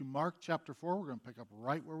Mark chapter 4. We're going to pick up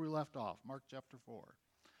right where we left off, Mark chapter 4.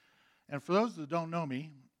 And for those that don't know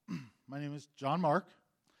me, my name is John Mark.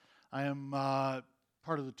 I am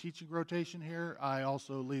part of the teaching rotation here. I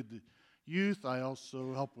also lead the youth. I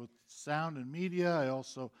also help with sound and media.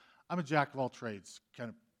 I'm a jack of all trades kind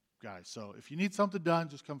of guy. So if you need something done,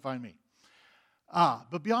 just come find me.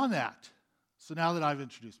 But beyond that, so now that I've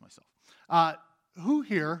introduced myself, who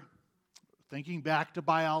here, thinking back to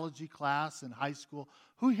biology class in high school,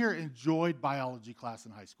 who here enjoyed biology class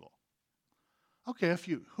in high school? Okay, a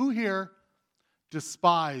few. Who here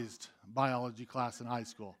despised biology class in high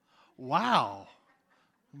school? Wow,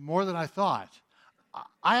 more than I thought.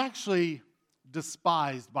 I actually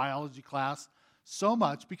despised biology class so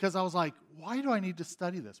much because I was like, why do I need to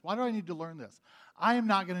study this? Why do I need to learn this? I am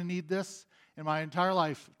not going to need this in my entire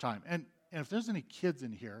lifetime. And if there's any kids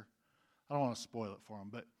in here, I don't want to spoil it for them,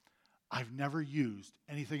 but I've never used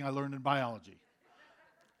anything I learned in biology.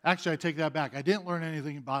 Actually, I take that back. I didn't learn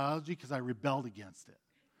anything in biology because I rebelled against it.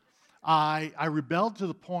 I rebelled to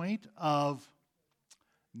the point of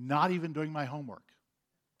not even doing my homework.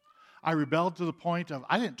 I rebelled to the point of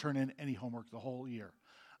I didn't turn in any homework the whole year.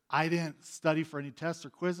 I didn't study for any tests or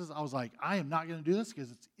quizzes. I was like, I am not going to do this because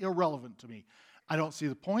it's irrelevant to me. I don't see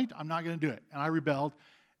the point. I'm not going to do it. And I rebelled,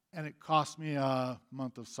 and it cost me a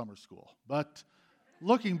month of summer school. But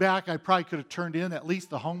looking back, I probably could have turned in at least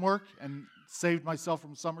the homework and saved myself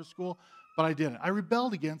from summer school, but I didn't. I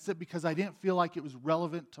rebelled against it because I didn't feel like it was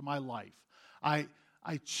relevant to my life. I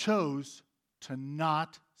chose to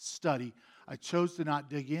not study. I chose to not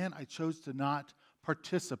dig in. I chose to not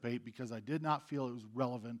participate because I did not feel it was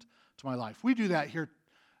relevant to my life. We do that here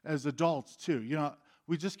as adults too. You know,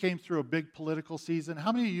 we just came through a big political season.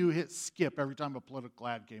 How many of you hit skip every time a political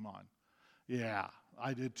ad came on? Yeah,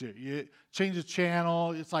 I did too. You change the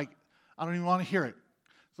channel. It's like, I don't even want to hear it.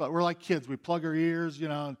 So we're like kids. We plug our ears,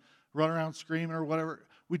 and run around screaming or whatever.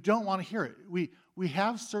 We don't want to hear it. We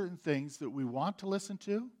have certain things that we want to listen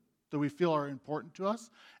to, that we feel are important to us,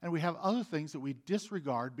 and we have other things that we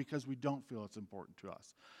disregard because we don't feel it's important to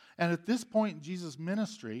us. And at this point in Jesus'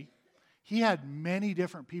 ministry, he had many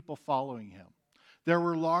different people following him. There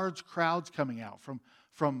were large crowds coming out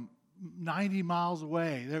from 90 miles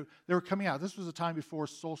away. They were coming out. This was a time before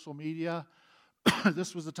social media.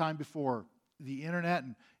 This was a time before the internet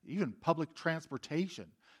and even public transportation.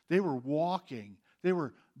 They were walking. They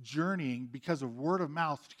were journeying because of word of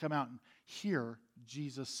mouth to come out and hear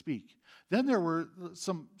Jesus speak. Then there were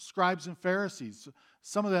some scribes and Pharisees.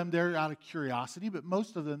 Some of them there out of curiosity, but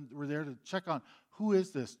most of them were there to check on who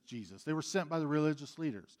is this Jesus. They were sent by the religious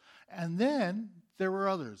leaders. And then there were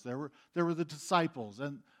others. There were the disciples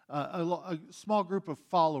and a small group of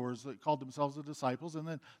followers that called themselves the disciples, and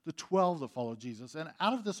then the 12 that followed Jesus. And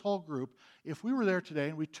out of this whole group, if we were there today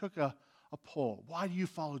and we took a poll, why do you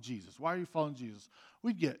follow Jesus? Why are you following Jesus?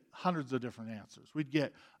 We'd get hundreds of different answers. We'd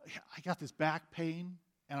get, I got this back pain,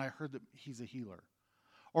 and I heard that he's a healer.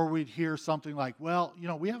 Or we'd hear something like, well,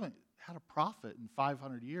 we haven't had a prophet in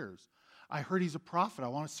 500 years. I heard he's a prophet. I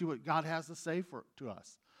want to see what God has to say to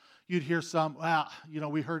us. You'd hear some,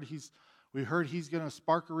 we heard he's going to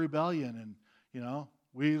spark a rebellion, and,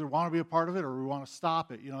 we either want to be a part of it or we want to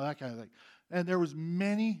stop it, that kind of thing. And there was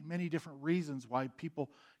many, many different reasons why people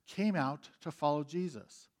came out to follow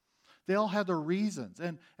Jesus. They all had their reasons.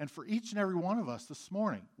 And for each and every one of us this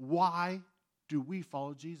morning, why do we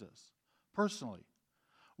follow Jesus? Personally,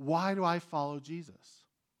 why do I follow Jesus?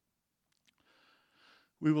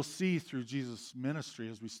 We will see through Jesus' ministry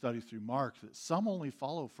as we study through Mark that some only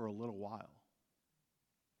follow for a little while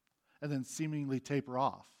and then seemingly taper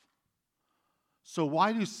off. So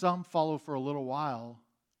why do some follow for a little while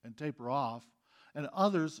and taper off, and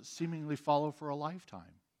others seemingly follow for a lifetime?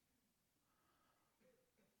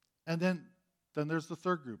 And then there's the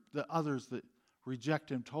third group, the others that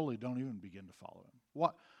reject him totally, don't even begin to follow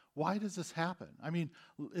him. Why does this happen? I mean,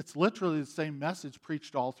 it's literally the same message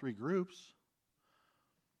preached to all three groups.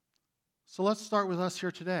 So let's start with us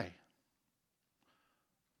here today.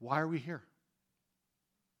 Why are we here?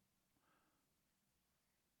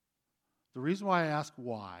 The reason why I ask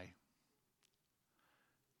why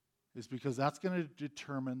is because that's going to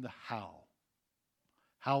determine the how.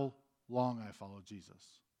 How long I follow Jesus.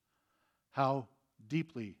 How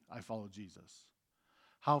deeply I follow Jesus.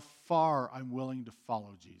 How far I'm willing to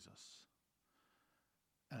follow Jesus.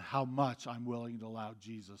 And how much I'm willing to allow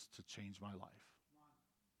Jesus to change my life.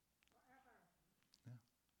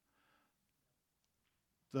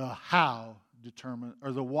 The how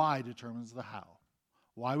the why determines the how.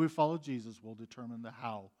 Why we follow Jesus will determine the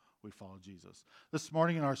how we follow Jesus. This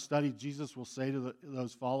morning in our study, Jesus will say to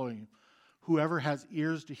those following him, whoever has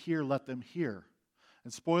ears to hear, let them hear.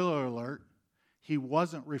 And spoiler alert, he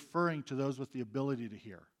wasn't referring to those with the ability to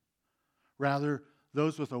hear. Rather,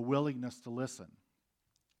 those with a willingness to listen.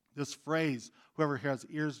 This phrase, whoever has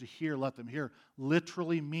ears to hear, let them hear,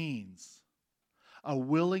 literally means a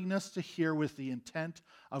willingness to hear with the intent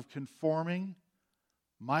of conforming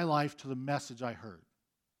my life to the message I heard.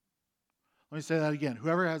 Let me say that again.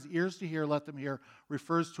 Whoever has ears to hear, let them hear,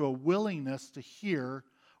 refers to a willingness to hear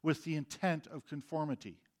with the intent of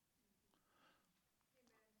conformity.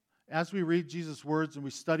 As we read Jesus' words and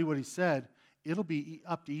we study what he said, it'll be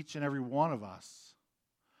up to each and every one of us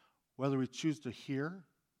whether we choose to hear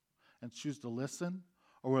and choose to listen,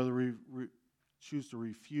 or whether we choose to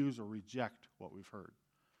refuse or reject what we've heard.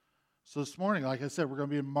 So this morning, like I said, we're going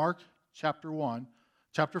to be in Mark chapter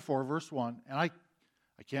 4, verse 1, and I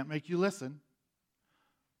can't make you listen,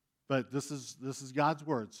 but this is God's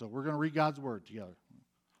word, so we're going to read God's word together.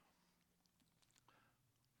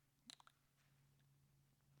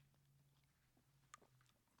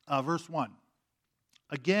 Verse 1.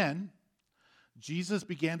 Again, Jesus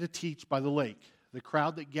began to teach by the lake. The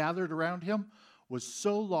crowd that gathered around him was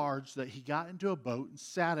so large that he got into a boat and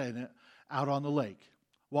sat in it out on the lake,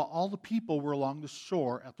 while all the people were along the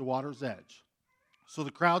shore at the water's edge. So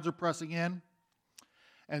the crowds are pressing in,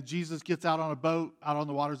 and Jesus gets out on a boat out on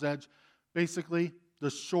the water's edge. Basically, the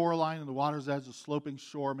shoreline and the water's edge, the sloping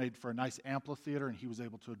shore, made for a nice amphitheater, and he was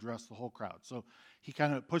able to address the whole crowd. So he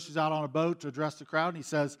kind of pushes out on a boat to address the crowd, and he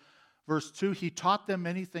says, verse 2, he taught them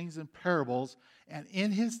many things in parables, and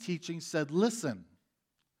in his teaching said, listen,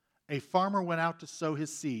 a farmer went out to sow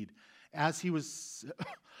his seed. As he was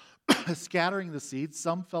scattering the seed,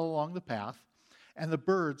 some fell along the path, and the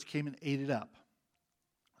birds came and ate it up.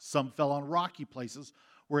 Some fell on rocky places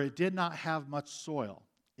where it did not have much soil.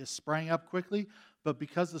 It sprang up quickly, but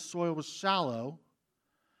because the soil was shallow,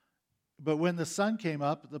 but when the sun came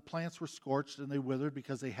up, the plants were scorched and they withered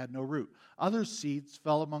because they had no root. Other seeds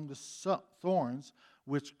fell among the thorns,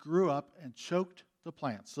 which grew up and choked the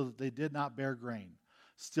plants so that they did not bear grain.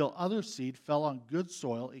 Still other seed fell on good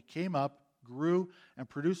soil. It came up, grew, and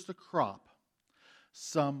produced a crop,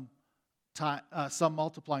 some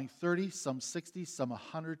multiplying 30, some 60, some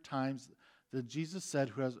 100 times. Then Jesus said,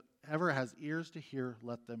 whoever has ears to hear,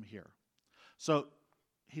 let them hear. So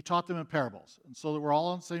he taught them in parables, and so that we're all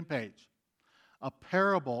on the same page. A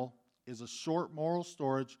parable is a short moral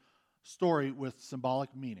story with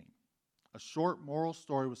symbolic meaning. A short moral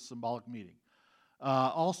story with symbolic meaning.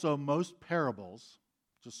 Also, most parables,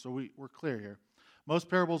 just so we're clear here, most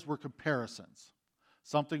parables were comparisons.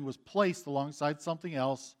 Something was placed alongside something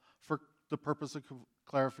else for the purpose of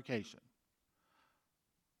clarification.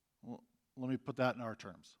 Well, let me put that in our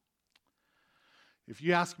terms. If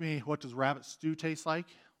you ask me, what does rabbit stew taste like?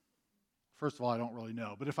 First of all, I don't really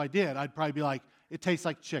know. But if I did, I'd probably be like, it tastes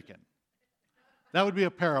like chicken. That would be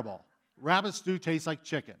a parable. Rabbit stew tastes like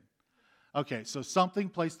chicken. Okay, so something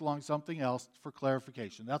placed along something else for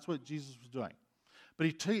clarification. That's what Jesus was doing. But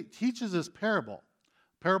he teaches this parable.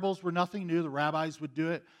 Parables were nothing new. The rabbis would do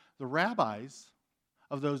it. The rabbis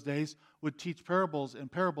of those days would teach parables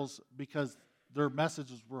because their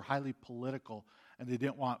messages were highly political, and they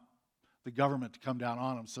didn't want the government to come down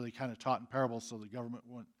on them, so they kind of taught in parables so the government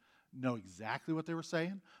wouldn't know exactly what they were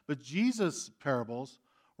saying. But Jesus' parables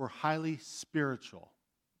were highly spiritual.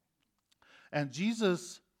 And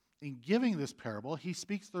Jesus, in giving this parable, he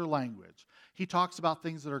speaks their language. He talks about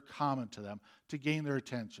things that are common to them to gain their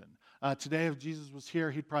attention. Today, if Jesus was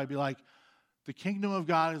here, he'd probably be like, the kingdom of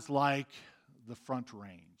God is like the Front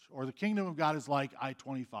Range, or the kingdom of God is like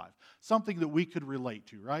I-25, something that we could relate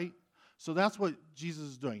to, right? So that's what Jesus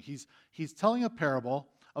is doing. He's telling a parable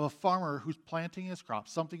of a farmer who's planting his crop,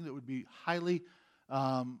 something that would be highly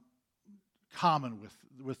common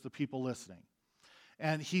with the people listening.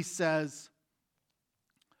 And he says,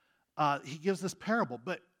 he gives this parable,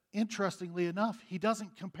 but interestingly enough, he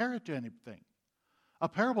doesn't compare it to anything. A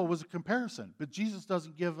parable was a comparison, but Jesus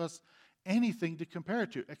doesn't give us anything to compare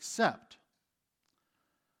it to, except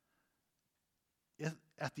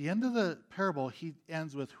at the end of the parable, he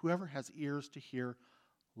ends with, whoever has ears to hear,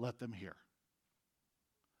 let them hear.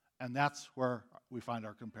 And that's where we find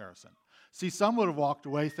our comparison. See, some would have walked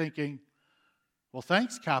away thinking, well,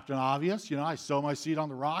 thanks, Captain Obvious. I sow my seed on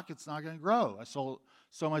the rock, it's not going to grow. I sow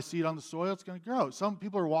my seed on the soil, it's going to grow. Some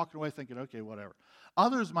people are walking away thinking, okay, whatever.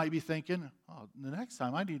 Others might be thinking, oh, the next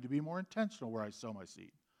time I need to be more intentional where I sow my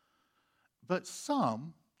seed. But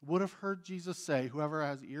some would have heard Jesus say, whoever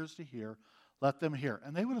has ears to hear, let them hear.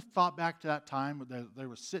 And they would have thought back to that time when they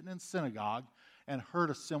were sitting in synagogue and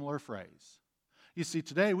heard a similar phrase. You see,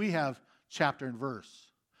 today we have chapter and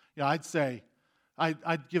verse.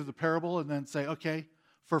 I'd give the parable and then say, okay,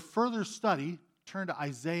 for further study, turn to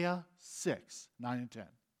Isaiah 6, 9 and 10.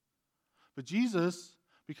 But Jesus,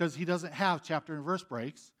 because he doesn't have chapter and verse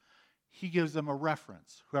breaks, he gives them a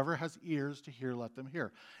reference. Whoever has ears to hear, let them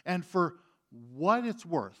hear. And for what it's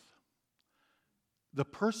worth, the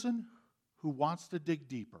person who wants to dig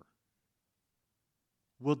deeper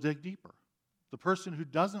will dig deeper. The person who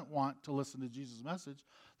doesn't want to listen to Jesus' message,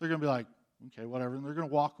 they're going to be like, okay, whatever, and they're going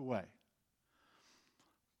to walk away.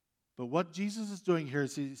 But what Jesus is doing here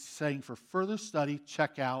is he's saying for further study,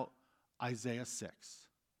 check out Isaiah 6.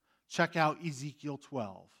 Check out Ezekiel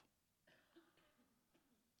 12.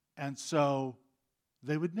 And so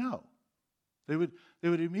they would know. They would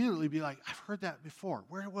immediately be like, I've heard that before.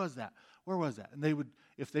 Where was that? Where was that? And they would,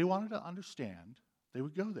 if they wanted to understand, they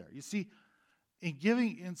would go there. You see,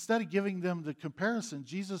 instead of giving them the comparison,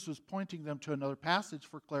 Jesus was pointing them to another passage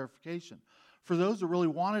for clarification. For those that really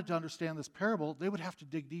wanted to understand this parable, they would have to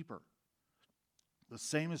dig deeper. The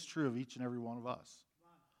same is true of each and every one of us.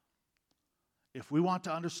 If we want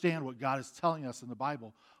to understand what God is telling us in the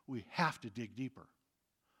Bible, we have to dig deeper.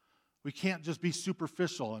 We can't just be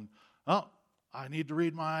superficial and, oh, I need to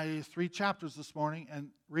read my 3 chapters this morning and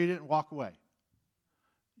read it and walk away.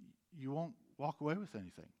 You won't walk away with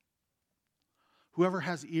anything. Whoever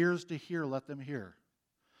has ears to hear, let them hear.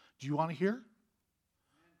 Do you want to hear?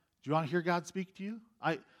 Do you want to hear God speak to you?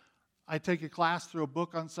 I take a class through a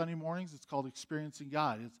book on Sunday mornings. It's called Experiencing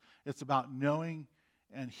God. It's about knowing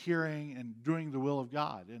and hearing and doing the will of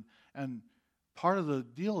God. And part of the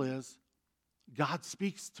deal is God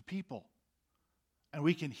speaks to people. And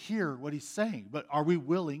we can hear what he's saying. But are we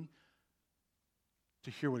willing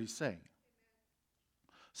to hear what he's saying?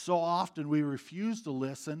 So often we refuse to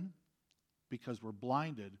listen because we're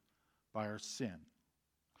blinded by our sin.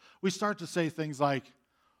 We start to say things like,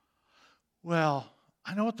 well,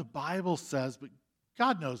 I know what the Bible says, but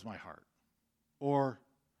God knows my heart. Or,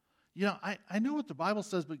 I know what the Bible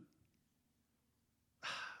says, but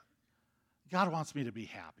God wants me to be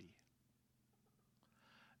happy.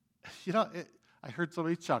 I heard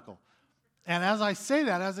somebody chuckle. And as I say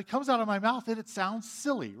that, as it comes out of my mouth, it sounds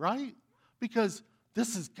silly, right? Because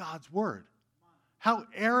this is God's word. How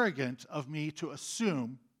arrogant of me to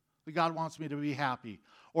assume that God wants me to be happy,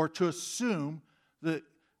 or to assume that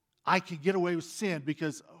I can get away with sin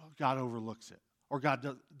because God overlooks it, or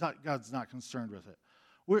God's not concerned with it.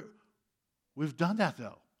 We've done that,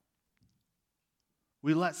 though.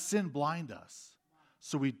 We let sin blind us,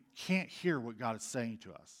 so we can't hear what God is saying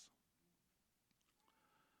to us.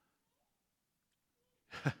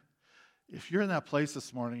 If you're in that place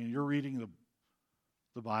this morning and you're reading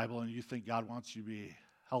the Bible and you think God wants you to be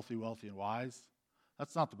healthy, wealthy, and wise,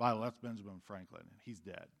 that's not the Bible. That's Benjamin Franklin, and he's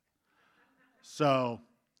dead.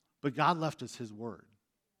 But God left us his word.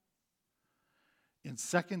 In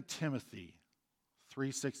 2 Timothy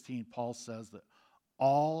 3:16, Paul says that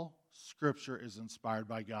all Scripture is inspired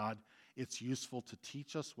by God. It's useful to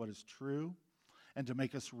teach us what is true and to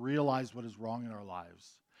make us realize what is wrong in our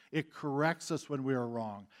lives. It corrects us when we are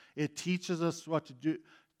wrong. It teaches us what to do,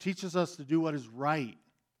 teaches us to do what is right.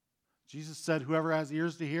 Jesus said, whoever has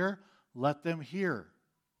ears to hear, let them hear.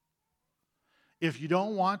 If you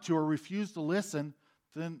don't want to or refuse to listen,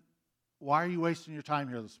 then why are you wasting your time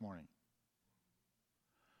here this morning?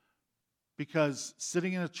 Because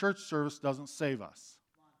sitting in a church service doesn't save us.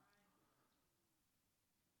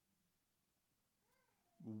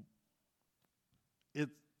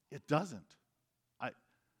 It doesn't.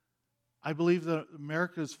 I believe that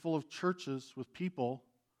America is full of churches with people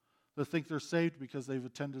that think they're saved because they've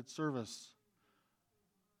attended service,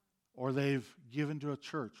 or they've given to a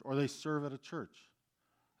church, or they serve at a church.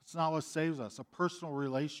 It's not what saves us. A personal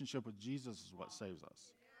relationship with Jesus is what saves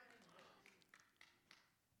us.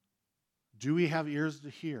 Do we have ears to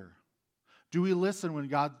hear? Do we listen when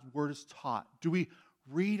God's word is taught? Do we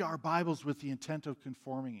read our Bibles with the intent of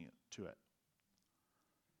conforming to it?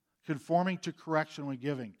 Conforming to correction when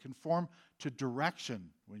giving. Conform to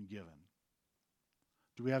direction when given.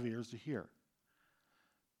 Do we have ears to hear?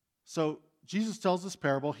 So Jesus tells this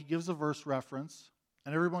parable. He gives a verse reference,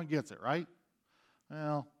 and everyone gets it, right?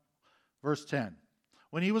 Well, verse 10.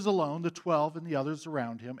 When he was alone, the 12 and the others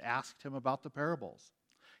around him asked him about the parables.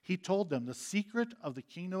 He told them, the secret of the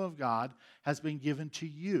kingdom of God has been given to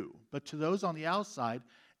you, but to those on the outside,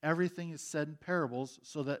 everything is said in parables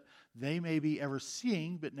so that they may be ever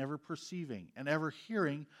seeing but never perceiving, and ever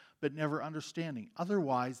hearing but never understanding.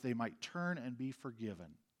 Otherwise, they might turn and be forgiven.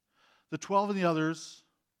 The 12 and the others,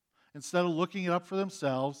 instead of looking it up for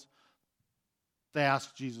themselves, they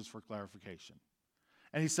asked Jesus for clarification.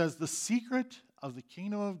 And he says, the secret of the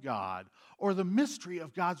kingdom of God, or the mystery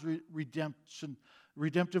of God's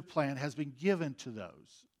redemptive plan, has been given to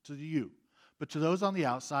you. But to those on the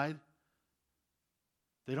outside,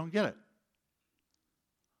 they don't get it.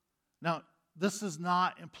 Now, this does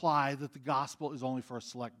not imply that the gospel is only for a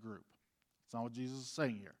select group. That's not what Jesus is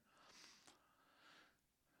saying here.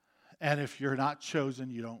 And if you're not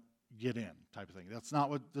chosen, you don't get in, type of thing. That's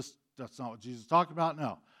not what Jesus is talking about.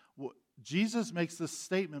 No. Jesus makes this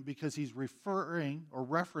statement because he's referring or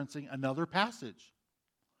referencing another passage.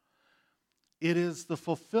 It is the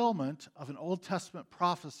fulfillment of an Old Testament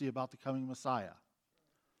prophecy about the coming Messiah.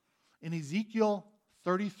 In Ezekiel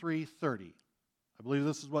 33:30, I believe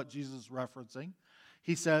this is what Jesus is referencing.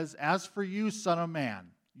 He says, "As for you, son of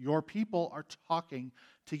man, your people are talking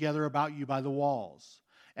together about you by the walls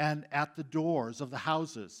and at the doors of the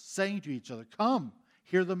houses, saying to each other, 'Come,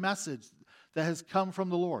 hear the message that has come from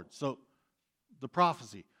the Lord.'" So, the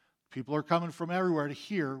prophecy. People are coming from everywhere to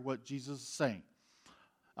hear what Jesus is saying.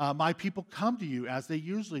 "My people come to you as they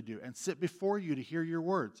usually do and sit before you to hear your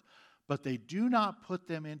words, but they do not put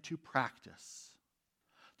them into practice.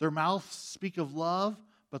 Their mouths speak of love,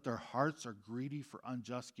 but their hearts are greedy for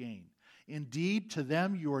unjust gain. Indeed, to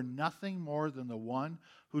them you are nothing more than the one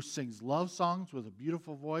who sings love songs with a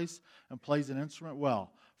beautiful voice and plays an instrument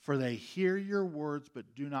well, for they hear your words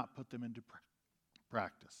but do not put them into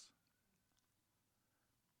practice."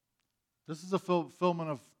 This is a fulfillment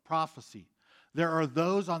of prophecy. There are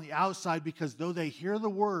those on the outside because though they hear the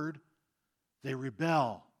word, they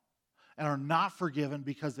rebel and are not forgiven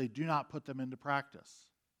because they do not put them into practice.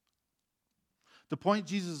 The point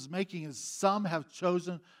Jesus is making is some have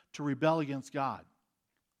chosen to rebel against God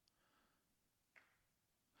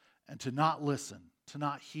and to not listen, to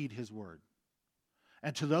not heed his word.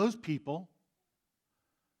 And to those people,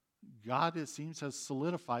 God, it seems, has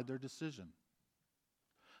solidified their decision.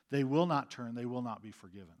 They will not turn, they will not be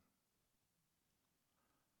forgiven.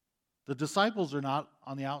 The disciples are not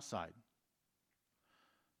on the outside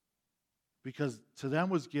because to them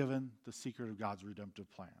was given the secret of God's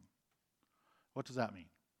redemptive plan. What does that mean?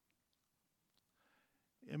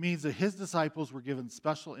 It means that his disciples were given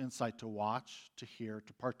special insight to watch, to hear,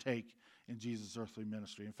 to partake in Jesus' earthly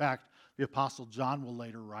ministry. In fact, the Apostle John will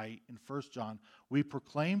later write in 1 John, "We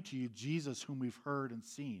proclaim to you Jesus whom we've heard and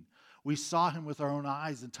seen. We saw him with our own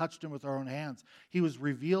eyes and touched him with our own hands. He was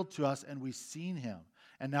revealed to us and we've seen him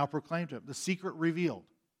and now proclaim to him." The secret revealed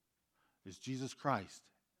is Jesus Christ.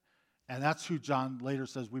 And that's who John later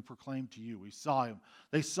says, "We proclaim to you." We saw him.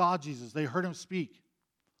 They saw Jesus. They heard him speak.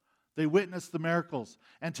 They witnessed the miracles.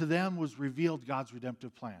 And to them was revealed God's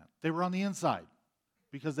redemptive plan. They were on the inside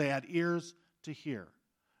because they had ears to hear,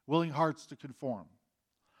 willing hearts to conform.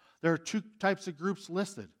 There are two types of groups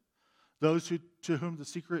listed: those to whom the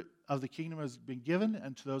secret of the kingdom has been given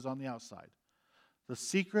and to those on the outside. The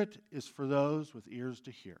secret is for those with ears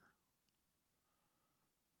to hear.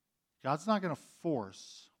 God's not going to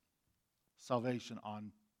force salvation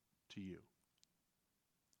on to you.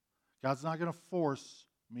 God's not going to force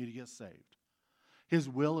me to get saved. His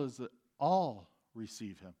will is that all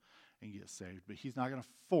receive him and get saved, but he's not going to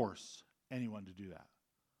force anyone to do that.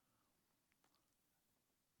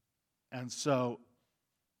 And so,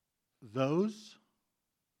 those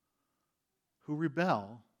who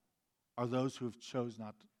rebel are those who have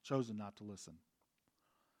chosen not to listen.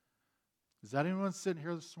 Is that anyone sitting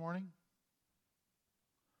here this morning?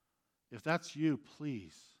 If that's you,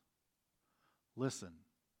 please listen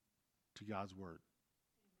to God's word.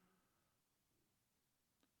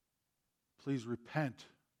 Please repent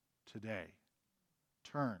today.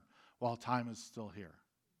 Turn while time is still here.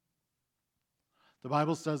 The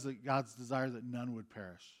Bible says that God's desire that none would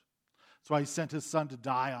perish. That's why he sent his son to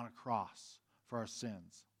die on a cross for our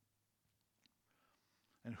sins.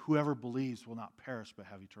 And whoever believes will not perish but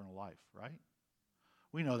have eternal life, right?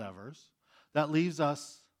 We know that verse. That leaves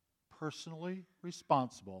us personally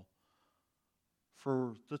responsible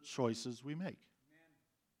for the choices we make.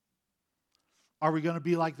 Are we going to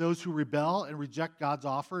be like those who rebel and reject God's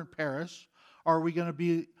offer and perish? Or are we going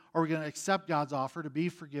to accept God's offer to be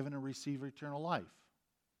forgiven and receive eternal life?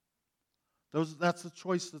 That's the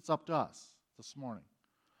choice that's up to us this morning.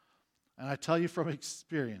 And I tell you from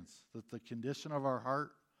experience that the condition of our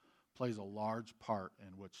heart plays a large part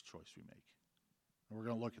in which choice we make. And we're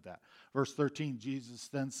going to look at that. Verse 13, Jesus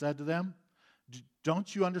then said to them,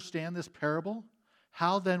 "Don't you understand this parable?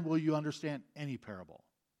 How then will you understand any parable?"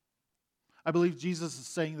 I believe Jesus is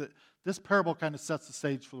saying that this parable kind of sets the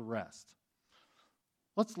stage for the rest.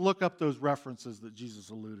 Let's look up those references that Jesus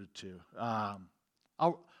alluded to.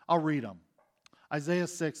 I'll read them. Isaiah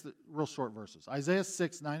 6, real short verses. Isaiah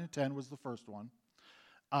 6, 9 and 10 was the first one.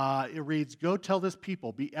 It reads, "Go tell this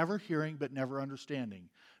people, be ever hearing but never understanding.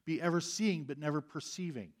 Be ever seeing but never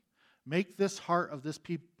perceiving. Make this heart of this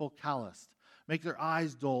people calloused. make their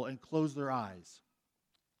eyes dull, and close their eyes.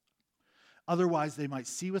 Otherwise, they might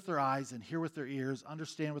see with their eyes and hear with their ears,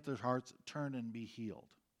 understand with their hearts, turn and be healed.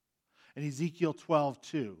 In Ezekiel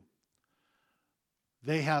 12:2,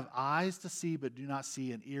 they have eyes to see but do not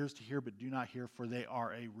see, and ears to hear but do not hear, for they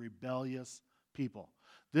are a rebellious people.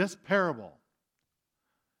 This parable,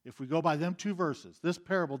 if we go by them two verses, this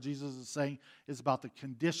parable, Jesus is saying, is about the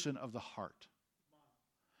condition of the heart.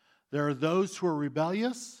 There are those who are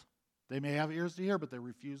rebellious. They may have ears to hear, but they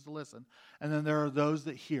refuse to listen. And then there are those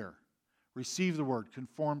that hear, receive the word,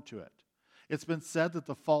 conform to it. It's been said that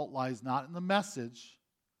the fault lies not in the message,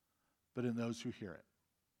 but in those who hear it.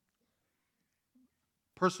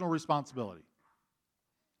 Personal responsibility.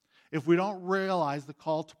 If we don't realize the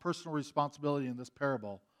call to personal responsibility in this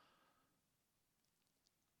parable,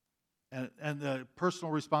 and the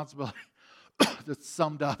personal responsibility that's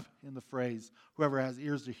summed up in the phrase, whoever has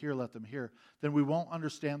ears to hear, let them hear, then we won't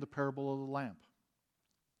understand the parable of the lamp.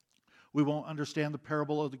 We won't understand the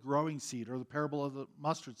parable of the growing seed or the parable of the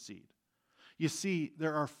mustard seed. You see,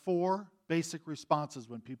 there are 4 basic responses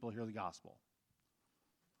when people hear the gospel.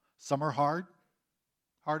 Some are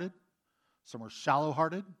hard-hearted, some are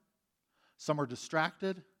shallow-hearted, some are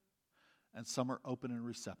distracted, and some are open and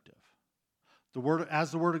receptive.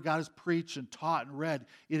 As the Word of God is preached and taught and read,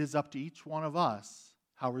 it is up to each one of us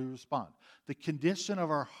how we respond. The condition of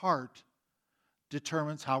our heart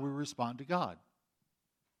determines how we respond to God.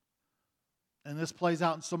 And this plays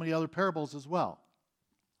out in so many other parables as well.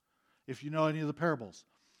 If you know any of the parables,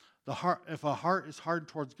 if a heart is hardened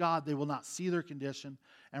towards God, they will not see their condition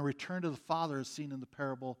and return to the Father, as seen in the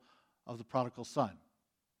parable of the prodigal son.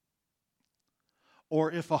 Or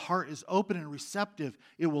if a heart is open and receptive,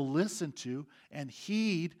 it will listen to and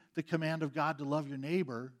heed the command of God to love your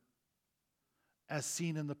neighbor, as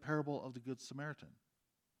seen in the parable of the Good Samaritan.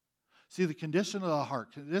 See, the condition of the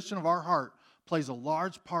heart, condition of our heart, plays a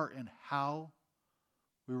large part in how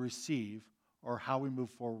we receive or how we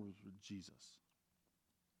move forward with Jesus.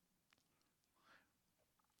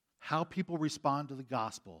 How people respond to the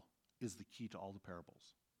gospel is the key to all the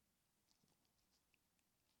parables.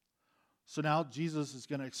 So now Jesus is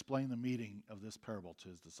going to explain the meaning of this parable to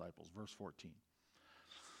his disciples. Verse 14.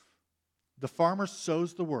 The farmer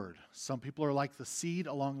sows the word. Some people are like the seed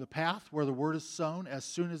along the path where the word is sown. As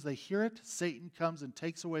soon as they hear it, Satan comes and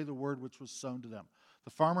takes away the word which was sown to them.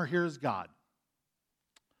 The farmer here is God.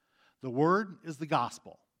 The word is the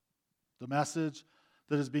gospel. The message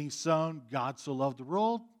that is being sown, God so loved the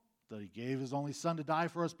world that he gave his only son to die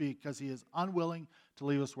for us because he is unwilling to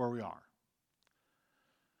leave us where we are.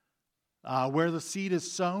 Where the seed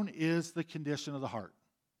is sown is the condition of the heart.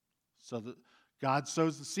 So God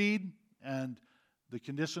sows the seed, and the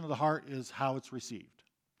condition of the heart is how it's received.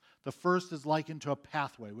 The first is likened to a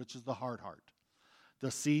pathway, which is the hard heart.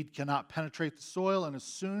 The seed cannot penetrate the soil, and as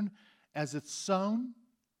soon as it's sown,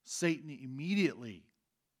 Satan immediately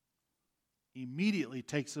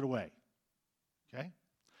takes it away. Okay?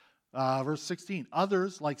 Verse 16,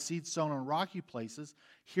 others, like seeds sown on rocky places,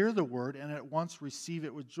 hear the word and at once receive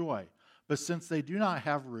it with joy. But since they do not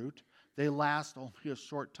have root, they last only a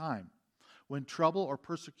short time. When trouble or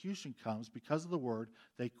persecution comes because of the word,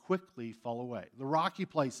 they quickly fall away. The rocky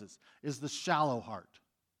places is the shallow heart,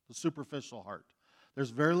 the superficial heart. There's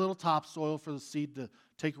very little topsoil for the seed to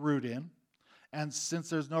take root in. And since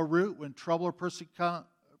there's no root, when trouble or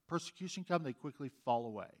persecution come, they quickly fall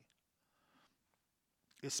away.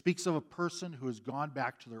 It speaks of a person who has gone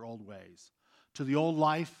back to their old ways, to the old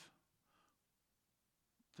life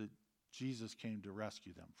that Jesus came to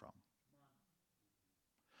rescue them from.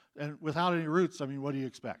 And without any roots, I mean, what do you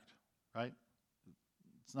expect, right?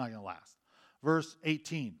 It's not going to last. Verse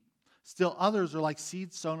 18, still others are like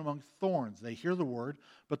seeds sown among thorns. They hear the word,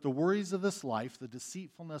 but the worries of this life, the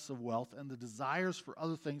deceitfulness of wealth, and the desires for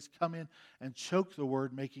other things come in and choke the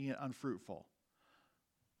word, making it unfruitful.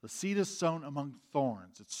 The seed is sown among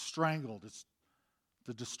thorns. It's strangled. It's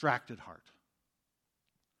the distracted heart.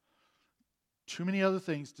 Too many other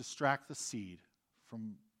things distract the seed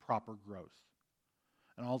from proper growth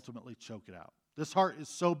and ultimately choke it out. This heart is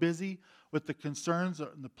so busy with the concerns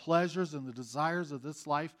and the pleasures and the desires of this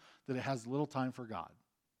life that it has little time for God.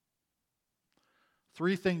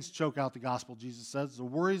 3 things choke out the gospel, Jesus says. The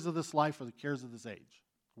worries of this life or the cares of this age.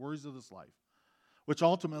 The worries of this life, which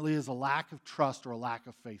ultimately is a lack of trust or a lack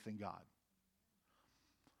of faith in God.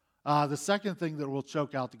 The second thing that will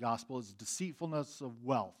choke out the gospel is deceitfulness of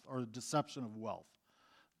wealth or deception of wealth.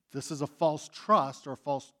 This is a false trust or a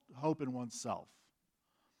false hope in oneself.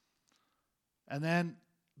 And then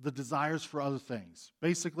the desires for other things.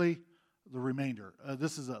 Basically, the remainder.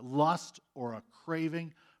 This is a lust or a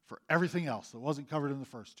craving for everything else that wasn't covered in the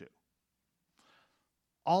first 2.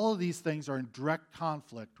 All of these things are in direct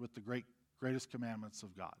conflict with the greatest commandments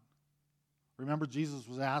of God. Remember, Jesus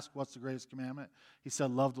was asked, what's the greatest commandment? He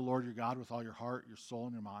said, love the Lord your God with all your heart, your soul,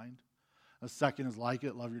 and your mind. The second is like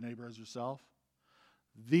it, love your neighbor as yourself.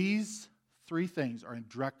 These three things are in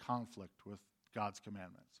direct conflict with God's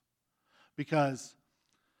commandments. Because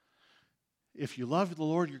if you love the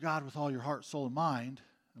Lord your God with all your heart, soul, and mind,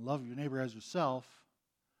 and love your neighbor as yourself,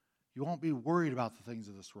 you won't be worried about the things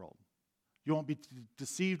of this world. You won't be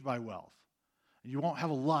deceived by wealth. And you won't have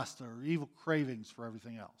a lust or evil cravings for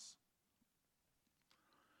everything else.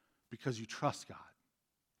 Because you trust God.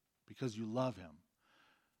 Because you love Him.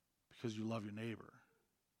 Because you love your neighbor.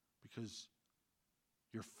 Because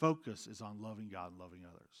your focus is on loving God and loving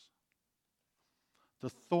others. The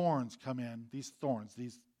thorns come in, these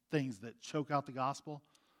things that choke out the gospel,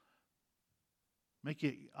 make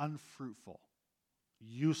it unfruitful,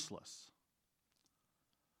 useless.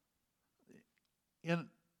 In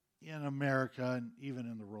America and even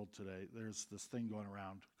in the world today, there's this thing going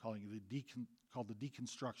around called the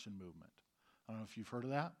deconstruction movement. I don't know if you've heard of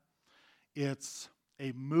that. It's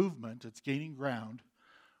a movement, it's gaining ground,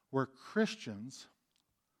 where Christians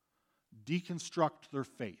deconstruct their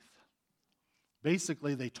faith.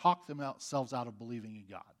 Basically, they talk themselves out of believing in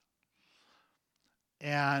God.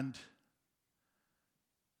 And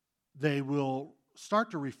they will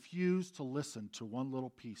start to refuse to listen to one little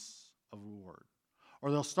piece of a word. Or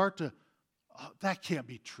they'll start to, that can't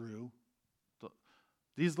be true.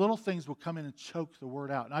 These little things will come in and choke the word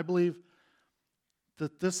out. And I believe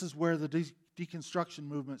that this is where the deconstruction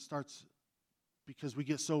movement starts, because we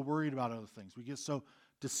get so worried about other things. We get so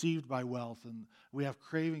deceived by wealth, and we have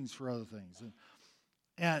cravings for other things.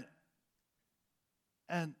 And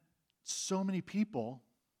so many people,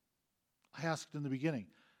 I asked in the beginning,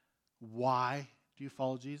 why do you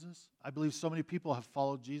follow Jesus? I believe so many people have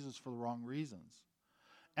followed Jesus for the wrong reasons.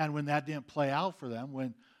 And when that didn't play out for them,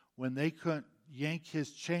 when they couldn't yank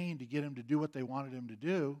his chain to get him to do what they wanted him to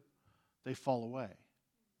do, they fall away.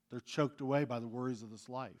 They're choked away by the worries of this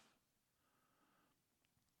life.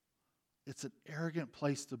 It's an arrogant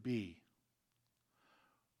place to be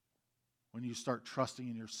when you start trusting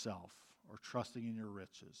in yourself or trusting in your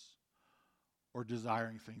riches or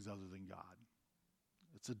desiring things other than God.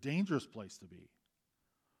 It's a dangerous place to be.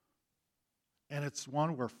 And it's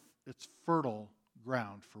one where it's fertile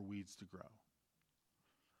ground for weeds to grow.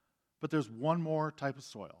 But there's one more type of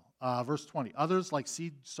soil. Verse 20, others like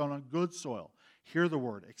seed sown on good soil, hear the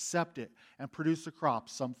word, accept it, and produce a crop,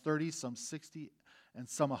 some 30, some 60, and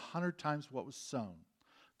some 100 times what was sown.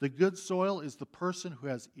 The good soil is the person who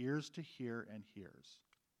has ears to hear and hears.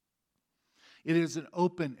 It is an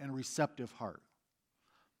open and receptive heart,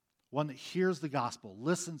 one that hears the gospel,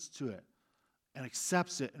 listens to it, and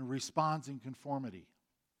accepts it and responds in conformity.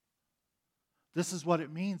 This is what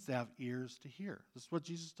it means to have ears to hear. This is what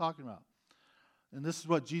Jesus is talking about. And this is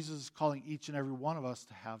what Jesus is calling each and every one of us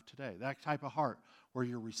to have today. That type of heart where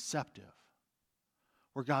you're receptive,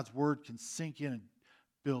 where God's word can sink in and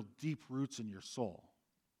build deep roots in your soul.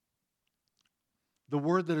 The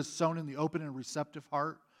word that is sown in the open and receptive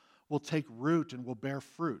heart will take root and will bear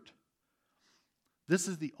fruit. This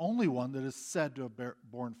is the only one that is said to have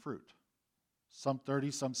borne fruit. Some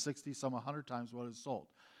 30, some 60, some 100 times what is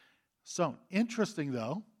sown. Interesting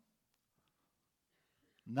though,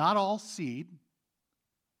 not all seed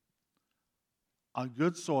on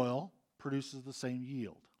good soil produces the same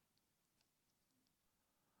yield.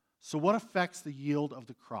 So what affects the yield of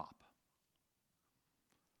the crop?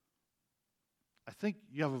 I think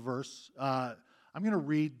you have a verse. I'm going to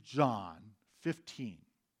read John 15.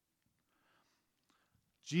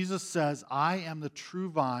 Jesus says, I am the true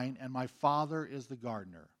vine, and my Father is the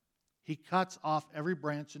gardener. He cuts off every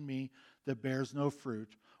branch in me that bears no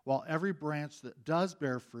fruit, while every branch that does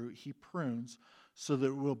bear fruit, he prunes so that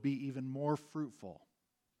it will be even more fruitful.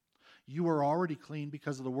 You are already clean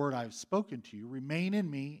because of the word I have spoken to you. Remain in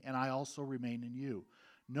me, and I also remain in you.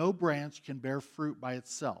 No branch can bear fruit by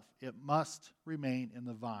itself. It must remain in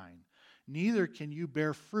the vine. Neither can you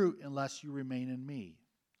bear fruit unless you remain in me.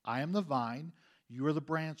 I am the vine, you are the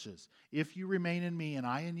branches. If you remain in me and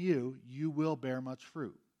I in you, you will bear much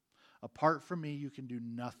fruit. Apart from me, you can do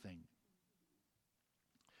nothing.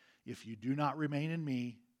 If you do not remain in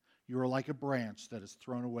me, you are like a branch that is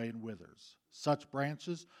thrown away and withers. Such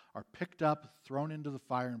branches are picked up, thrown into the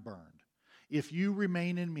fire, and burned. If you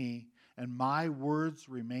remain in me, and my words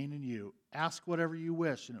remain in you, ask whatever you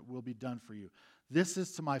wish, and it will be done for you. This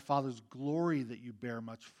is to my Father's glory that you bear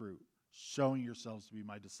much fruit, showing yourselves to be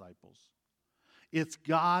my disciples. It's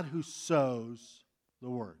God who sows the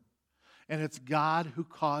word, and it's God who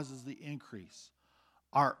causes the increase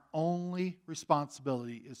Our only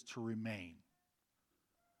responsibility is to remain.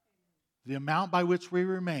 The amount by which we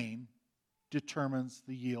remain determines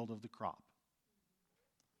the yield of the crop.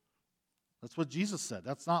 That's what Jesus said.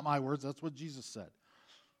 That's not my words. That's what Jesus said.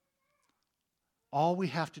 All we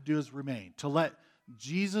have to do is remain, to let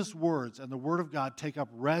Jesus' words and the Word of God take up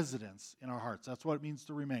residence in our hearts. That's what it means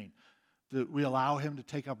to remain. That we allow Him to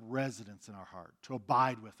take up residence in our heart, to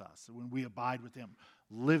abide with us. When we abide with Him,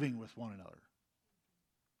 living with one another.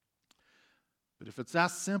 But if it's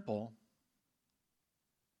that simple,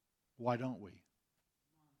 why don't we?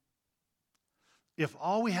 If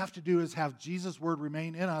all we have to do is have Jesus' Word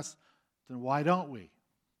remain in us, then why don't we?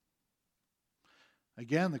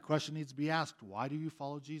 Again, the question needs to be asked, why do you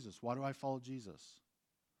follow Jesus? Why do I follow Jesus?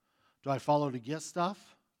 Do I follow to get stuff?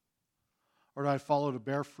 Or do I follow to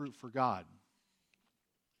bear fruit for God?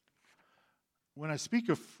 When I speak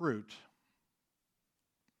of fruit,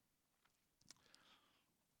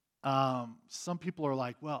 some people are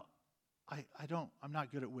like, well, I'm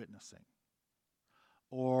not good at witnessing.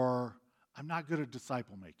 Or I'm not good at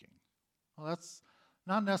disciple making. Well, that's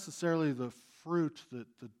not necessarily the fruit that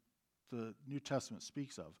the New Testament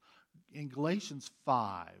speaks of. In Galatians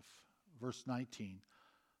 5, verse 19,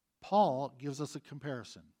 Paul gives us a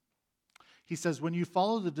comparison. He says, when you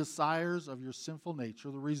follow the desires of your sinful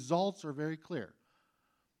nature, the results are very clear.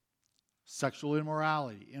 Sexual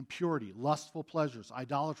immorality, impurity, lustful pleasures,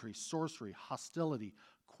 idolatry, sorcery, hostility,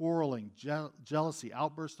 quarreling, jealousy,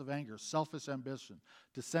 outbursts of anger, selfish ambition,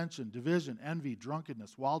 dissension, division, envy,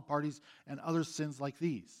 drunkenness, wild parties, and other sins like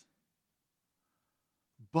these.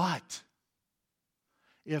 But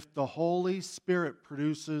if the Holy Spirit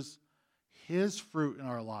produces His fruit in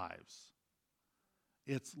our lives,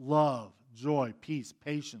 it's love, joy, peace,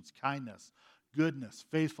 patience, kindness, goodness,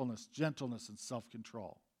 faithfulness, gentleness, and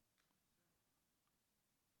self-control.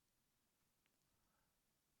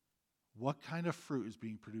 What kind of fruit is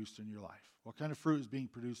being produced in your life? What kind of fruit is being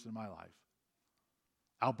produced in my life?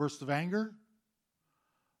 Outbursts of anger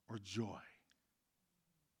or joy?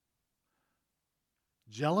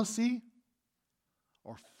 Jealousy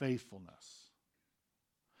or faithfulness?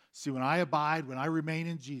 See, when I abide, when I remain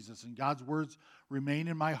in Jesus and God's words remain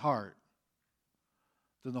in my heart,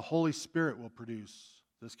 then the Holy Spirit will produce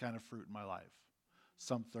this kind of fruit in my life.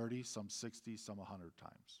 Some 30, some 60, some 100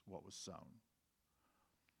 times what was sown.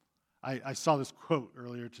 I saw this quote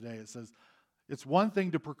earlier today. It says, it's one thing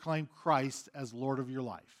to proclaim Christ as Lord of your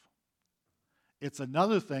life. It's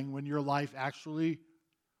another thing when your life actually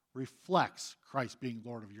reflects Christ being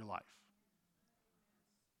Lord of your life.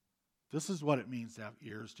 This is what it means to have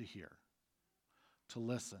ears to hear, to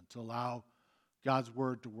listen, to allow God's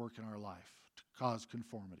word to work in our life, to cause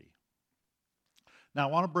conformity. Now,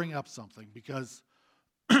 I want to bring up something because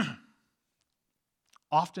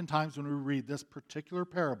oftentimes when we read this particular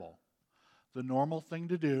parable, the normal thing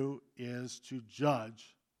to do is to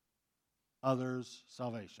judge others'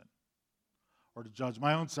 salvation or to judge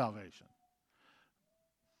my own salvation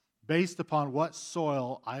based upon what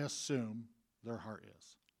soil I assume their heart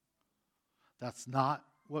is. That's not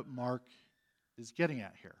what Mark is getting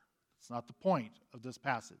at here. It's not the point of this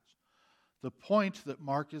passage. The point that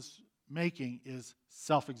Mark is making is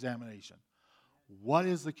self-examination. What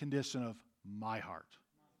is the condition of my heart?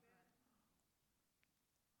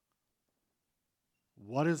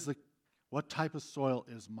 What type of soil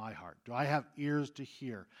is my heart? Do I have ears to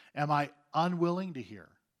hear? Am I unwilling to hear?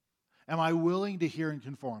 Am I willing to hear and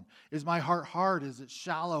conform? Is my heart hard? Is it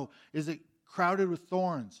shallow? Is it crowded with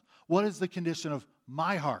thorns? What is the condition of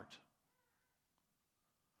my heart?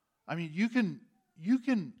 I mean, you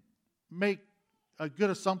can make a good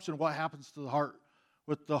assumption of what happens to the heart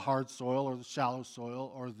with the hard soil or the shallow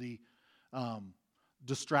soil or the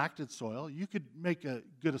distracted soil. You could make a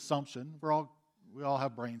good assumption. We all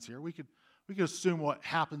have brains here. We could assume what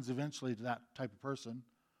happens eventually to that type of person.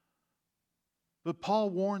 But Paul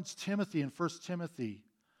warns Timothy in 1 Timothy,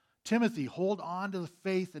 Timothy, hold on to the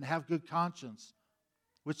faith and have good conscience,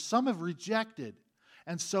 which some have rejected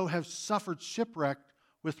and so have suffered shipwreck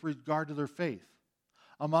with regard to their faith.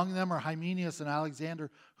 Among them are Hymenaeus and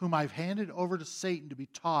Alexander, whom I've handed over to Satan to be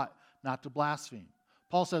taught not to blaspheme.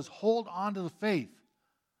 Paul says, hold on to the faith.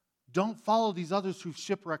 Don't follow these others who've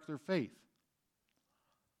shipwrecked their faith.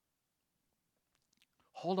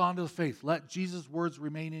 Hold on to the faith. Let Jesus' words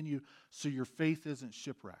remain in you so your faith isn't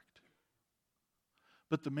shipwrecked.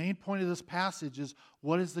 But the main point of this passage is,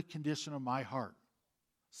 what is the condition of my heart?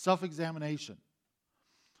 Self-examination.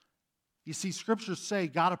 You see, scriptures say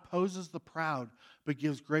God opposes the proud, but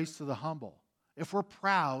gives grace to the humble. If we're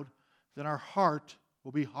proud, then our heart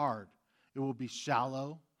will be hard. It will be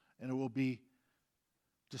shallow, and it will be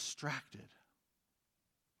distracted.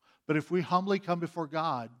 But if we humbly come before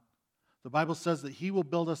God, the Bible says that he will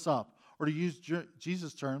build us up. Or to use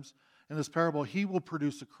Jesus' terms, in this parable, he will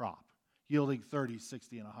produce a crop, yielding 30,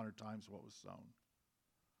 60, and 100 times what was sown.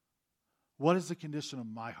 What is the condition of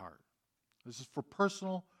my heart? This is for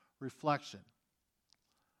personal reflection.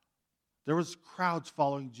 There was crowds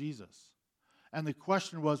following Jesus. And the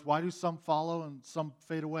question was, why do some follow and some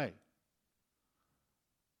fade away?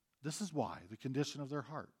 This is why, the condition of their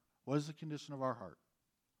heart. What is the condition of our heart?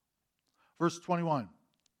 Verse 21.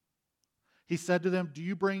 He said to them, do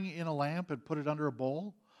you bring in a lamp and put it under a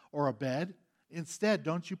bowl or a bed? Instead,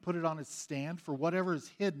 don't you put it on its stand? For whatever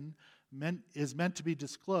is hidden is meant to be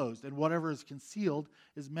disclosed, and whatever is concealed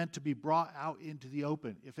is meant to be brought out into the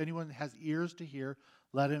open. If anyone has ears to hear,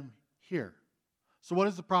 let him hear. So what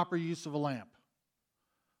is the proper use of a lamp?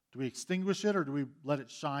 Do we extinguish it, or do we let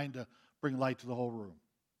it shine to bring light to the whole room?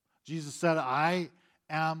 Jesus said, I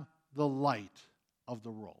am the light of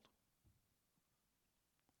the world.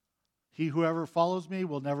 Whoever follows me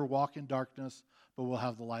will never walk in darkness, but will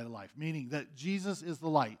have the light of life. Meaning that Jesus is the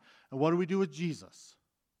light. And what do we do with Jesus?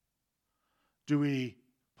 Do we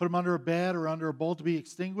put him under a bed or under a bowl to be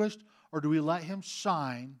extinguished? Or do we let him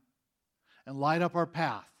shine and light up our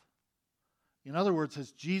path? In other words,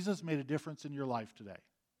 has Jesus made a difference in your life today?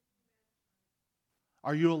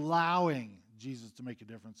 Are you allowing Jesus to make a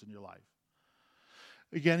difference in your life?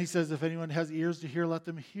 Again, he says, if anyone has ears to hear, let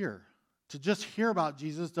them hear. To just hear about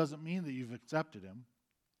Jesus doesn't mean that you've accepted him.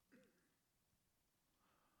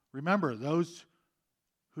 Remember, those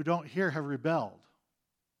who don't hear have rebelled.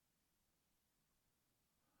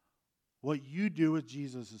 What you do with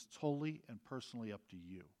Jesus is totally and personally up to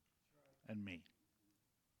you and me.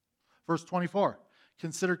 Verse 24,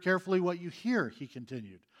 consider carefully what you hear, he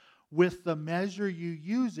continued. With the measure you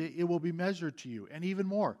use it, it will be measured to you, and even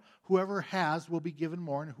more. Whoever has will be given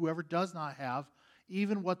more, and whoever does not have,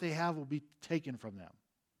 even what they have will be taken from them.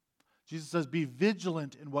 Jesus says, be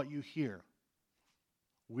vigilant in what you hear.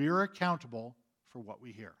 We are accountable for what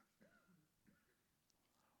we hear.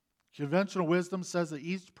 Conventional wisdom says that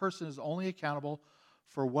each person is only accountable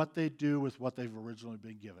for what they do with what they've originally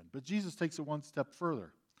been given. But Jesus takes it one step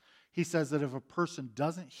further. He says that if a person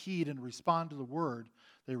doesn't heed and respond to the word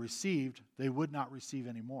they received, they would not receive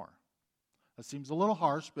any more. That seems a little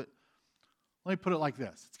harsh, but let me put it like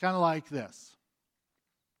this. It's kind of like this.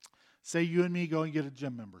 Say you and me go and get a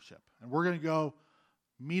gym membership, and we're going to go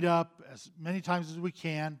meet up as many times as we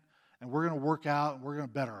can, and we're going to work out, and we're going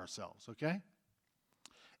to better ourselves, okay?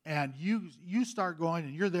 And you start going,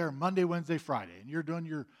 and you're there Monday, Wednesday, Friday, and you're doing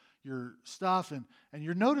your stuff, and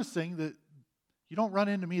you're noticing that you don't run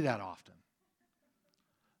into me that often,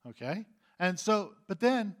 okay? And so, but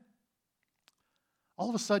then, all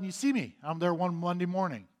of a sudden, you see me. I'm there one Monday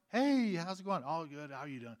morning. Hey, how's it going? Oh, good. How are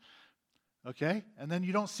you doing? Okay? And then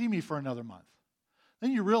you don't see me for another month.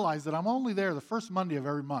 Then you realize that I'm only there the first Monday of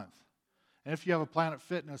every month. And if you have a Planet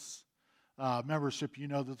Fitness membership, you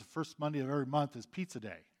know that the first Monday of every month is pizza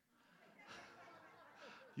day.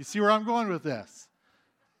 You see where I'm going with this?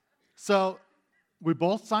 So we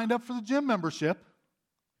both signed up for the gym membership.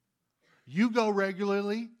 You go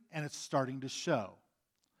regularly, and it's starting to show.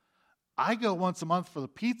 I go once a month for the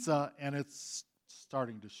pizza, and it's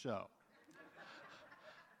starting to show.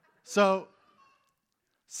 So,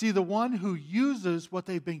 see, the one who uses what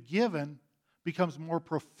they've been given becomes more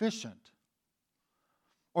proficient.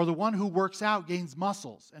 Or the one who works out gains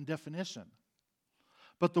muscles and definition.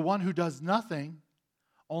 But the one who does nothing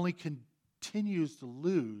only continues to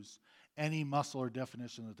lose any muscle or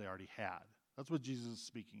definition that they already had. That's what Jesus is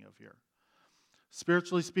speaking of here.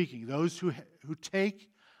 Spiritually speaking, those who take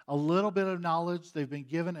a little bit of knowledge they've been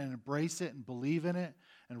given and embrace it and believe in it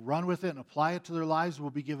and run with it and apply it to their lives will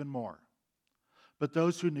be given more. But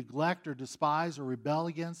those who neglect or despise or rebel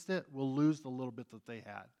against it will lose the little bit that they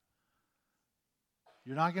had.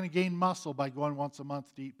 You're not going to gain muscle by going once a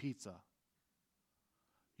month to eat pizza.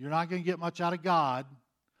 You're not going to get much out of God.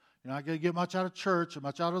 You're not going to get much out of church or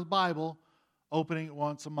much out of the Bible opening it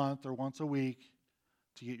once a month or once a week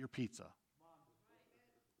to get your pizza.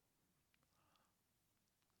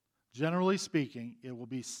 Generally speaking, it will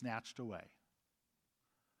be snatched away.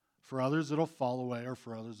 For others, it'll fall away, or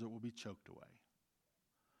for others, it will be choked away.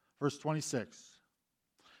 Verse 26.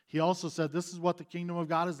 He also said, this is what the kingdom of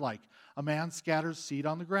God is like. A man scatters seed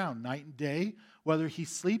on the ground night and day. Whether he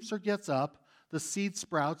sleeps or gets up, the seed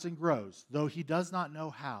sprouts and grows, though he does not know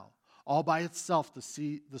how. All by itself,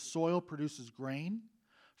 the soil produces grain.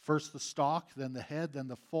 First the stalk, then the head, then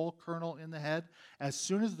the full kernel in the head. As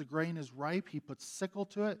soon as the grain is ripe, he puts sickle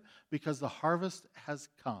to it because the harvest has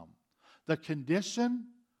come. The condition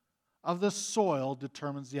of the soil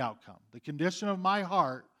determines the outcome. The condition of my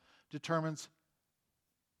heart determines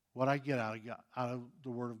what I get out of the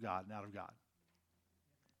Word of God and out of God.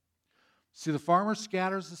 See, the farmer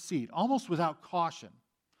scatters the seed almost without caution.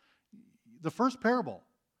 The first parable,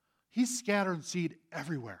 he's scattering seed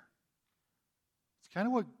everywhere. It's kind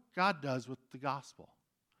of what God does with the gospel.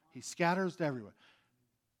 He scatters it everywhere.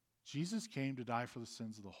 Jesus came to die for the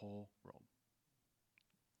sins of the whole world.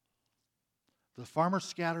 The farmer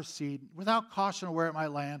scatters seed without caution of where it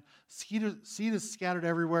might land. Seed is scattered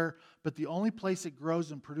everywhere, but the only place it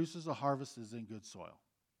grows and produces a harvest is in good soil.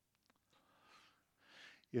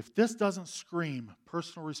 If this doesn't scream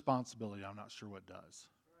personal responsibility, I'm not sure what does.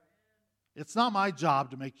 It's not my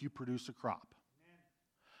job to make you produce a crop.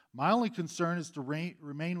 My only concern is to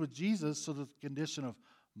remain with Jesus so that the condition of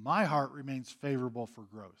my heart remains favorable for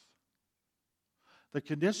growth. The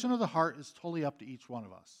condition of the heart is totally up to each one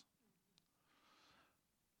of us.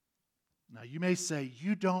 Now, you may say,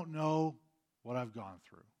 you don't know what I've gone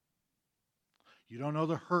through. You don't know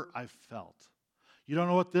the hurt I've felt. You don't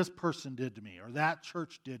know what this person did to me or that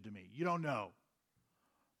church did to me. You don't know.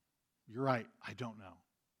 You're right, I don't know.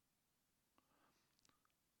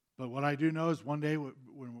 But what I do know is one day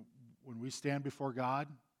when we stand before God,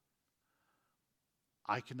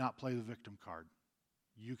 I cannot play the victim card.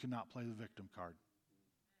 You cannot play the victim card.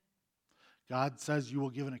 God says you will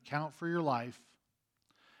give an account for your life,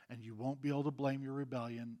 and you won't be able to blame your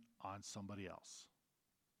rebellion on somebody else.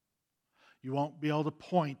 You won't be able to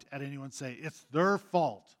point at anyone and say, it's their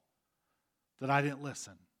fault that I didn't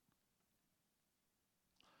listen.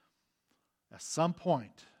 At some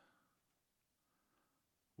point,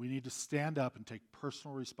 we need to stand up and take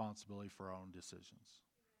personal responsibility for our own decisions.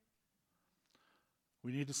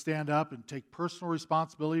 We need to stand up and take personal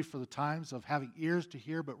responsibility for the times of having ears to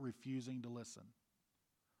hear but refusing to listen.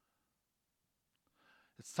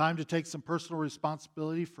 It's time to take some personal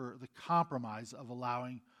responsibility for the compromise of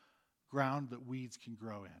allowing ground that weeds can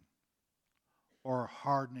grow in or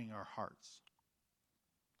hardening our hearts.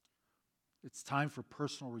 It's time for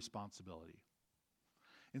personal responsibility.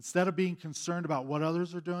 Instead of being concerned about what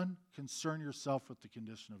others are doing, concern yourself with the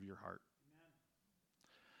condition of your heart.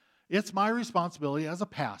 It's my responsibility as a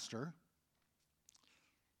pastor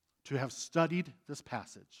to have studied this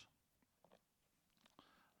passage.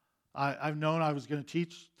 I've known I was going to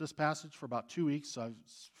teach this passage for about 2 weeks, so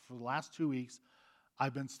for the last 2 weeks,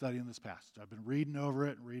 I've been studying this passage. I've been reading over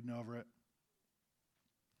it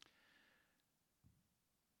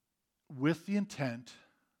with the intent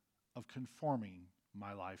of conforming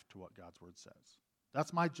my life to what God's Word says.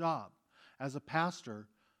 That's my job. As a pastor,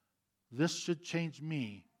 this should change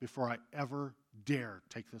me before I ever dare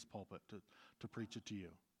take this pulpit to preach it to you.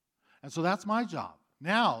 And so that's my job.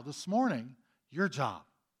 Now, this morning, your job.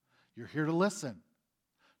 You're here to listen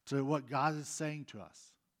to what God is saying to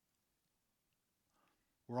us.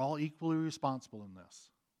 We're all equally responsible in this.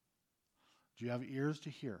 Do you have ears to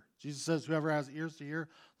hear? Jesus says, whoever has ears to hear,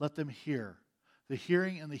 let them hear. The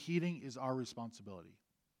hearing and the heeding is our responsibility.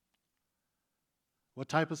 What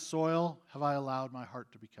type of soil have I allowed my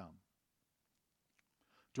heart to become?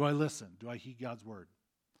 Do I listen? Do I heed God's word?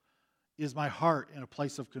 Is my heart in a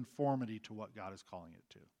place of conformity to what God is calling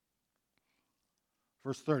it to?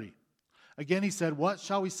 Verse 30. Again, he said, what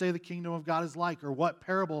shall we say the kingdom of God is like? Or what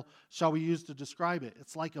parable shall we use to describe it?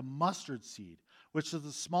 It's like a mustard seed, which is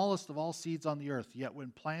the smallest of all seeds on the earth. Yet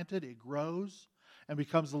when planted, it grows and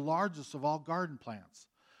becomes the largest of all garden plants,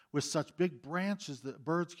 with such big branches that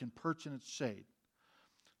birds can perch in its shade.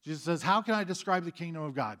 Jesus says, how can I describe the kingdom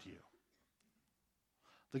of God to you?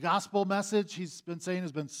 The gospel message, he's been saying,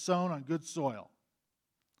 has been sown on good soil.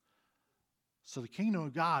 So the kingdom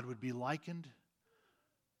of God would be likened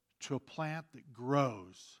to a plant that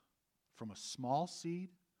grows from a small seed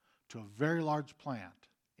to a very large plant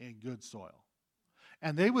in good soil.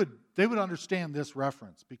 And they would understand this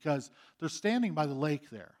reference because they're standing by the lake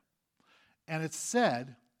there. And it's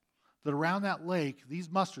said that around that lake, these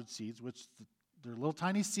mustard seeds, which they're little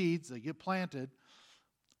tiny seeds, they get planted,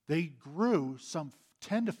 they grew some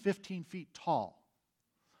 10 to 15 feet tall.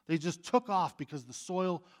 They just took off because the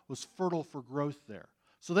soil was fertile for growth there.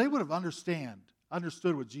 So they would have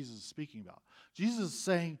understood what Jesus is speaking about. Jesus is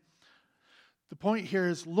saying, the point here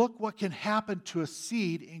is, look what can happen to a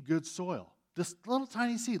seed in good soil. This little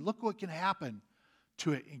tiny seed, look what can happen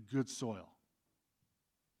to it in good soil.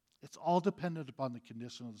 It's all dependent upon the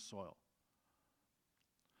condition of the soil.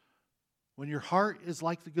 When your heart is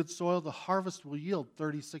like the good soil, the harvest will yield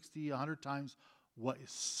 30, 60, 100 times what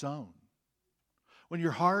is sown. When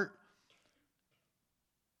your heart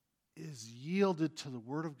is yielded to the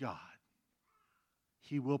Word of God,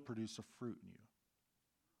 He will produce a fruit in you.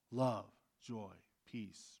 Love, joy,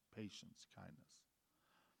 peace, patience, kindness.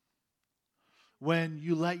 when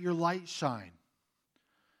you let your light shine,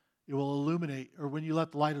 it will illuminate, or when you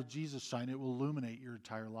let the light of Jesus shine, it will illuminate your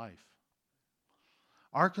entire life.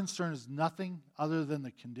 Our concern is nothing other than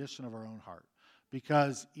the condition of our own heart,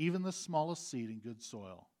 because even the smallest seed in good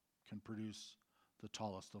soil can produce the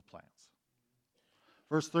tallest of plants.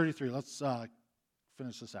 Verse 33, let's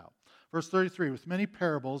finish this out. Verse 33, with many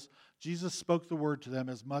parables, Jesus spoke the word to them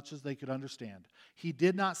as much as they could understand. He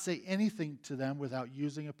did not say anything to them without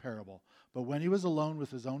using a parable, but when he was alone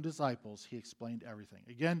with his own disciples, he explained everything.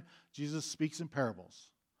 Again, Jesus speaks in parables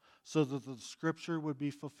so that the scripture would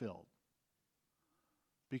be fulfilled,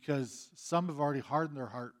 because some have already hardened their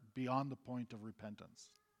heart beyond the point of repentance,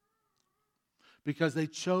 because they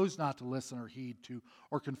chose not to listen or heed to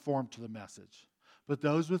or conform to the message. But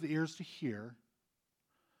those with ears to hear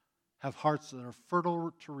have hearts that are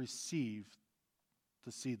fertile to receive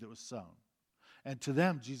the seed that was sown. And to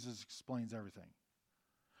them, Jesus explains everything.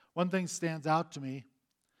 One thing stands out to me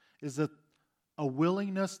is that a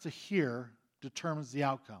willingness to hear determines the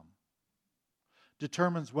outcome,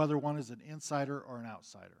 determines whether one is an insider or an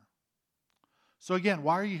outsider. So again,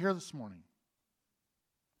 why are you here this morning?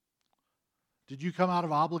 Did you come out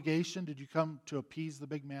of obligation? Did you come to appease the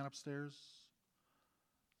big man upstairs?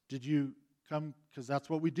 Did you come because that's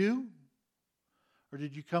what we do? Or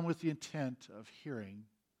did you come with the intent of hearing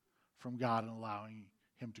from God and allowing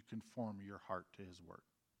him to conform your heart to his word?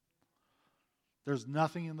 There's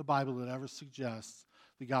nothing in the Bible that ever suggests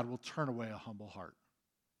that God will turn away a humble heart.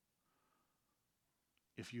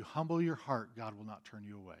 If you humble your heart, God will not turn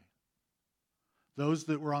you away. Those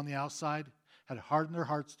that were on the outside had hardened their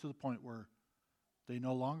hearts to the point where they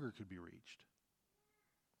no longer could be reached.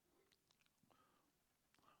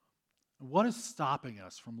 What is stopping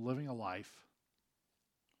us from living a life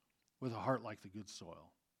with a heart like the good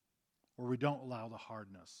soil, where we don't allow the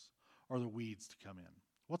hardness or the weeds to come in?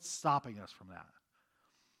 What's stopping us from that?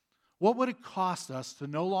 What would it cost us to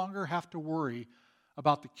no longer have to worry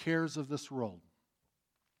about the cares of this world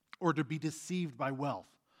or to be deceived by wealth?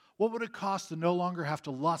 What would it cost to no longer have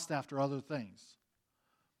to lust after other things?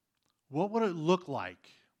 What would it look like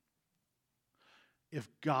if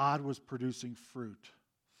God was producing fruit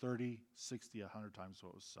 30, 60, 100 times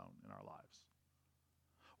what was sown in our lives?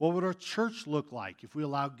 What would our church look like if we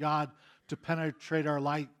allowed God to penetrate our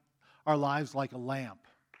lives like a lamp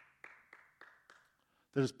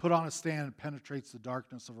that is put on a stand and penetrates the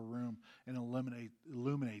darkness of a room and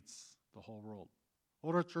illuminates the whole world?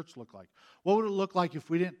 What would our church look like? What would it look like if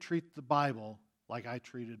we didn't treat the Bible like I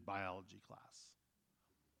treated biology class?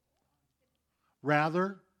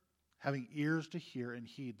 Rather, having ears to hear and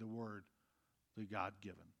heed the word that God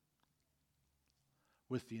given,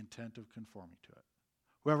 with the intent of conforming to it.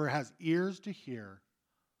 Whoever has ears to hear,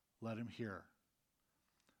 let him hear.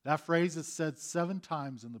 That phrase is said 7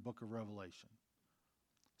 times in the book of Revelation.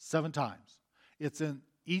 7 times. It's in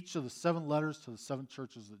each of the 7 letters to the 7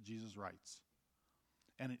 churches that Jesus writes.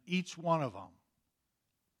 And in each one of them,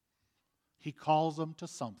 he calls them to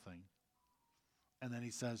something, and then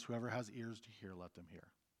he says, whoever has ears to hear, let them hear.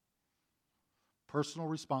 Personal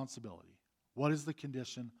responsibility. What is the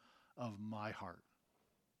condition of my heart?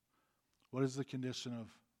 What is the condition of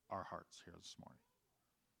our hearts here this morning?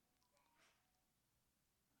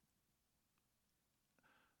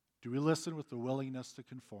 Do we listen with the willingness to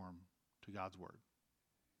conform to God's word?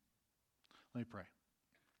 Let me pray.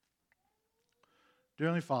 Dear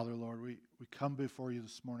Heavenly Father, Lord, we come before you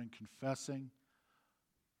this morning confessing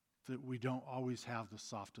that we don't always have the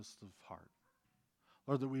softest of heart.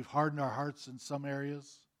 Lord, that we've hardened our hearts in some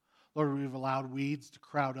areas. Lord, we've allowed weeds to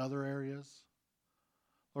crowd other areas.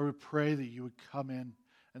 Lord, we pray that you would come in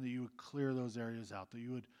and that you would clear those areas out, that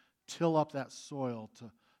you would till up that soil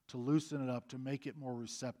to loosen it up, to make it more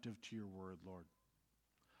receptive to your word, Lord.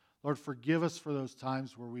 Lord, forgive us for those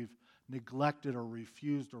times where we've neglected or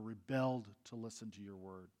refused or rebelled to listen to your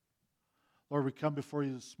word. Lord, we come before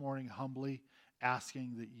you this morning humbly,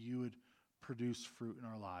 asking that you would produce fruit in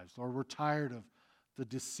our lives. Lord, we're tired of the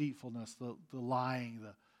deceitfulness, the lying,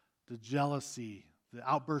 the jealousy, the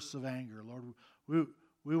outbursts of anger. Lord,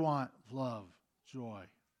 we want love, joy,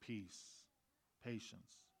 peace,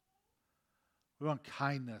 patience. We want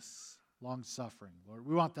kindness, long-suffering. Lord,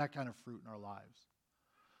 we want that kind of fruit in our lives.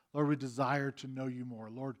 Lord, we desire to know you more.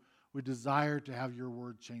 Lord, we desire to have your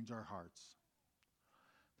word change our hearts.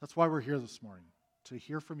 That's why we're here this morning, to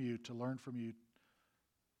hear from you, to learn from you,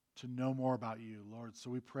 to know more about you, Lord. So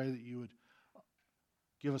we pray that you would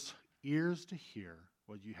give us ears to hear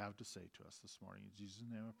what you have to say to us this morning. In Jesus'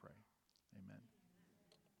 name I pray. Amen.